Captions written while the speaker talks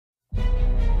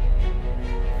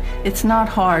It's not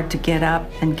hard to get up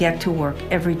and get to work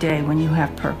every day when you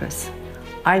have purpose.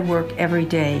 I work every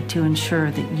day to ensure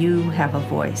that you have a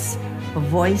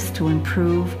voice to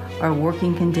improve our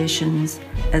working conditions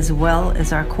as well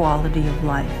as our quality of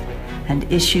life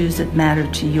and issues that matter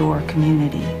to your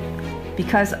community.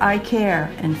 Because I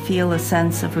care and feel a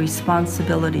sense of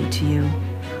responsibility to you,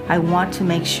 I want to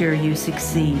make sure you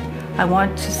succeed. I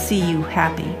want to see you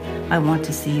happy. I want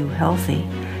to see you healthy.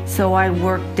 So I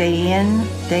work day in,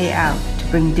 day out to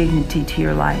bring dignity to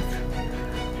your life.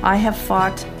 I have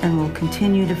fought and will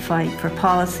continue to fight for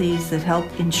policies that help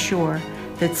ensure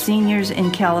that seniors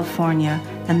in California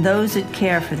and those that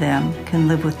care for them can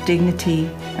live with dignity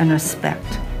and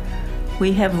respect.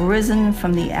 We have risen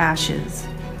from the ashes,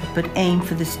 but aim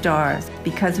for the stars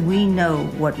because we know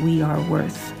what we are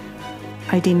worth.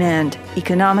 I demand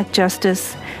economic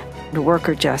justice,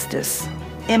 worker justice,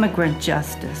 immigrant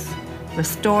justice,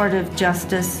 restorative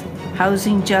justice,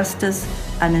 housing justice,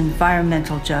 and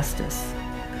environmental justice.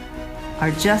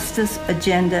 Our justice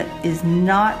agenda is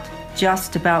not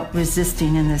just about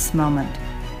resisting in this moment,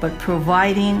 but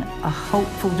providing a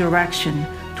hopeful direction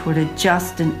toward a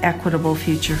just and equitable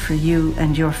future for you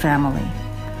and your family.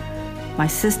 My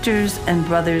sisters and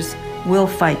brothers will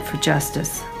fight for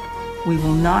justice. We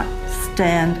will not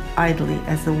stand idly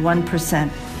as the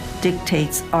 1%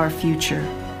 dictates our future.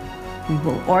 We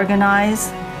will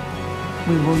organize,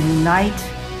 we will unite,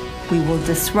 we will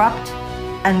disrupt,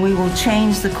 and we will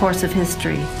change the course of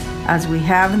history as we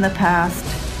have in the past,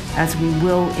 as we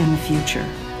will in the future.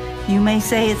 You may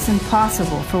say it's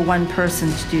impossible for one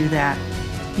person to do that.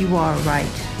 You are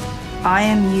right. I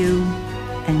am you,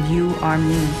 and you are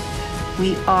me.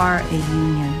 We are a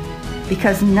union,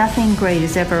 because nothing great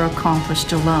is ever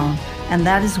accomplished alone, and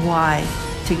that is why,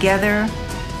 together,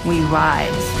 we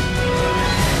rise.